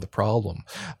solve the problem.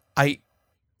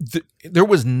 There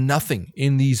was nothing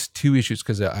in these 2 issues,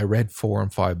 because I read 4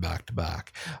 and 5 back to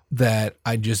back, that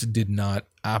I just did not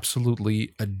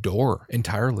absolutely adore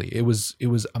entirely. It was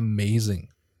amazing.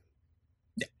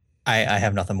 I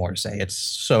have nothing more to say. It's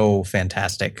so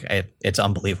fantastic. It's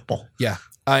unbelievable. Yeah.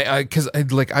 Because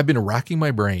I've been racking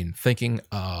my brain thinking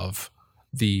of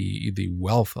the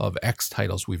wealth of X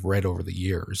titles we've read over the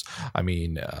years. I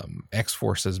mean,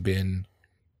 X-Force has been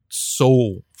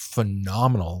so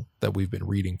phenomenal that we've been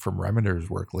reading from Remender's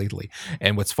work lately.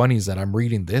 And what's funny is that I'm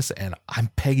reading this and I'm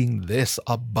pegging this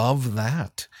above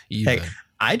that even. Hey,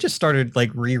 I just started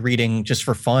rereading just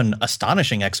for fun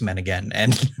Astonishing X-Men again,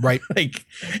 and right,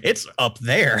 it's up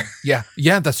there.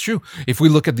 Yeah, that's true. If we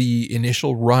look at the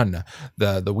initial run,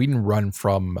 the Whedon run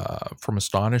from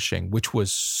Astonishing, which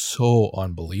was so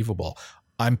unbelievable,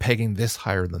 I'm pegging this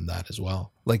higher than that as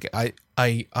well.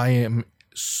 I am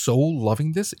so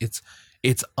loving this.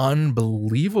 It's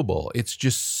unbelievable. It's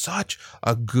just such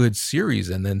a good series.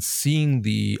 And then seeing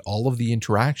all of the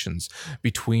interactions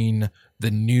between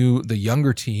the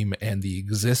younger team and the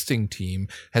existing team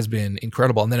has been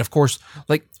incredible. And then of course,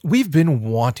 we've been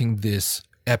wanting this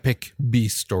epic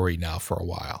Beast story now for a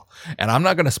while. And I'm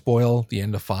not going to spoil the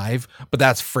end of 5, but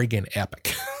that's friggin'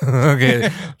 epic. Okay.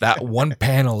 That one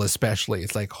panel especially,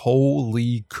 it's like,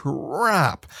 holy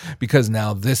crap. Because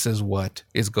now this is what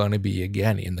is going to be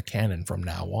again in the canon from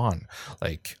now on.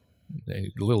 A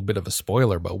little bit of a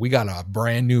spoiler, but we got a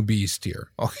brand new Beast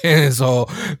here. Okay. So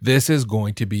this is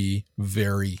going to be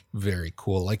very, very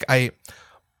cool.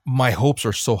 My hopes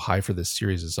are so high for this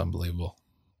series. It's unbelievable.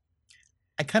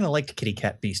 I kind of liked Kitty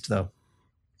Cat Beast though.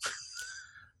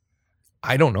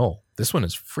 I don't know. This one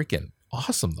is freaking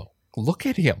awesome though. Look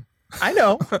at him. I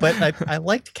know, but I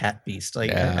liked Cat Beast.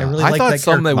 I really I liked thought that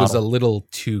some that character was a model. little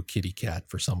too kitty cat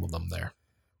for some of them there.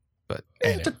 But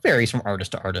anyway. It varies from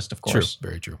artist to artist, of course. True,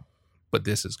 very true. But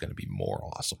this is going to be more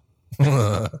awesome.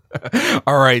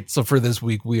 All right. So for this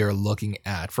week, we are looking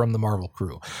at, from the Marvel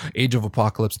Crew, Age of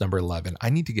Apocalypse number 11. I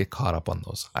need to get caught up on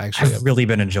those. I've really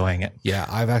been enjoying it. Yeah,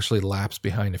 I've actually lapsed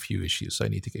behind a few issues, so I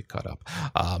need to get caught up.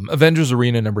 Avengers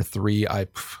Arena number 3. I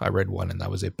read 1 and that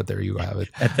was it, but there you have it.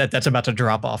 That's about to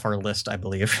drop off our list, I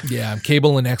believe. Yeah,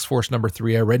 Cable and X-Force number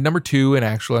 3. I read number 2, and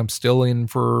actually I'm still in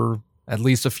for at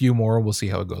least a few more. We'll see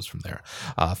how it goes from there.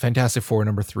 Fantastic Four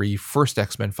number 3, First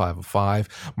X-Men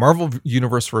 505, Marvel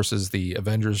Universe versus the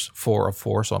Avengers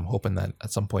 404. So I'm hoping that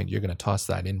at some point you're going to toss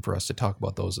that in for us to talk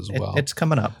about those as well. It's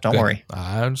coming up. Don't worry.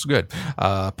 It's good.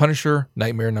 Punisher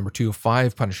Nightmare number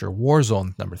 205, Punisher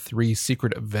Warzone number 3,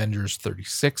 Secret Avengers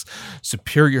 36,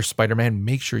 Superior Spider-Man.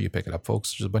 Make sure you pick it up,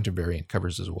 folks. There's a bunch of variant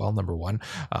covers as well. Number 1,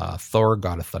 Thor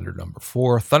God of Thunder number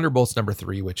 4, Thunderbolts number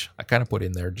 3, which I kind of put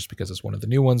in there just because it's one of the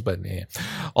new ones, but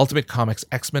Ultimate Comics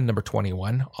X-Men number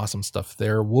 21, awesome stuff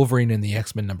there. Wolverine and the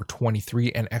X-Men number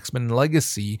 23, and X-Men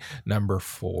Legacy number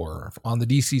 4. On the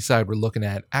DC side, we're looking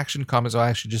at Action Comics.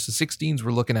 Actually, just the 16s,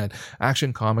 we're looking at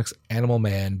Action Comics, Animal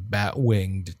Man,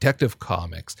 Batwing, Detective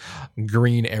Comics,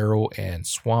 Green Arrow, and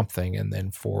Swamp Thing. And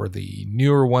then for the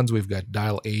newer ones, we've got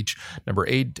Dial H number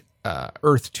 8,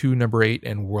 Earth 2 number 8,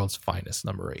 and World's Finest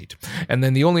number 8. And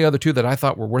then the only other two that I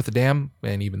thought were worth a damn,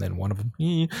 and even then one of them,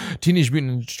 Teenage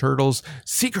Mutant Ninja Turtles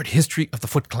Secret History of the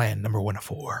Foot Clan number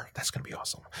 104. That's going to be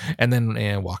awesome. And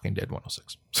then Walking Dead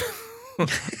 106.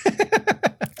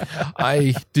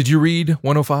 Did you read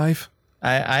 105?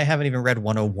 I haven't even read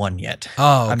 101 yet.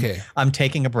 Oh, okay. I'm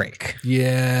taking a break.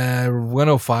 Yeah,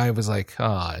 105 was like,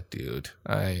 dude,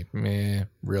 I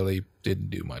really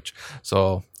didn't do much.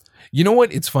 So, you know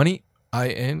what? It's funny.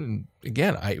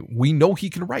 We know he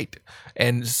can write,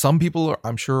 and some people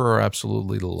I'm sure are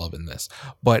absolutely loving this,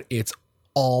 but it's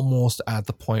almost at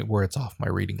the point where it's off my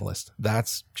reading list.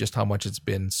 That's just how much it's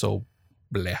been so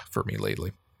bleh for me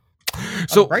lately.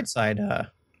 So, on the bright side,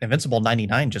 Invincible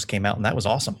 99 just came out, and that was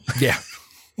awesome. Yeah.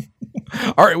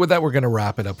 All right, with that, we're going to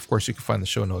wrap it up. Of course, you can find the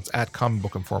show notes at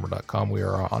comicbookinformer.com. We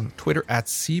are on Twitter at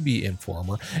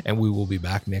CBInformer, and we will be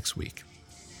back next week.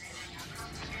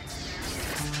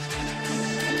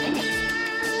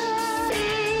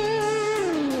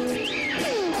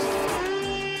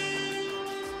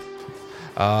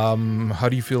 How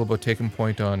do you feel about taking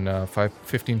point on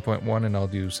 15.1, and I'll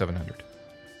do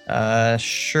 700?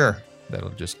 Sure. That'll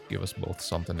just give us both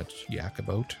something to yak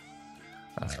about.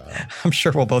 I'm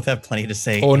sure we'll both have plenty to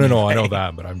say. Oh, no, I know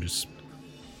that, but I'm just...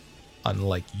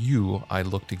 Unlike you, I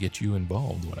look to get you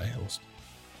involved when I host.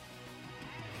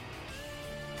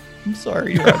 I'm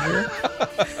sorry, Roger.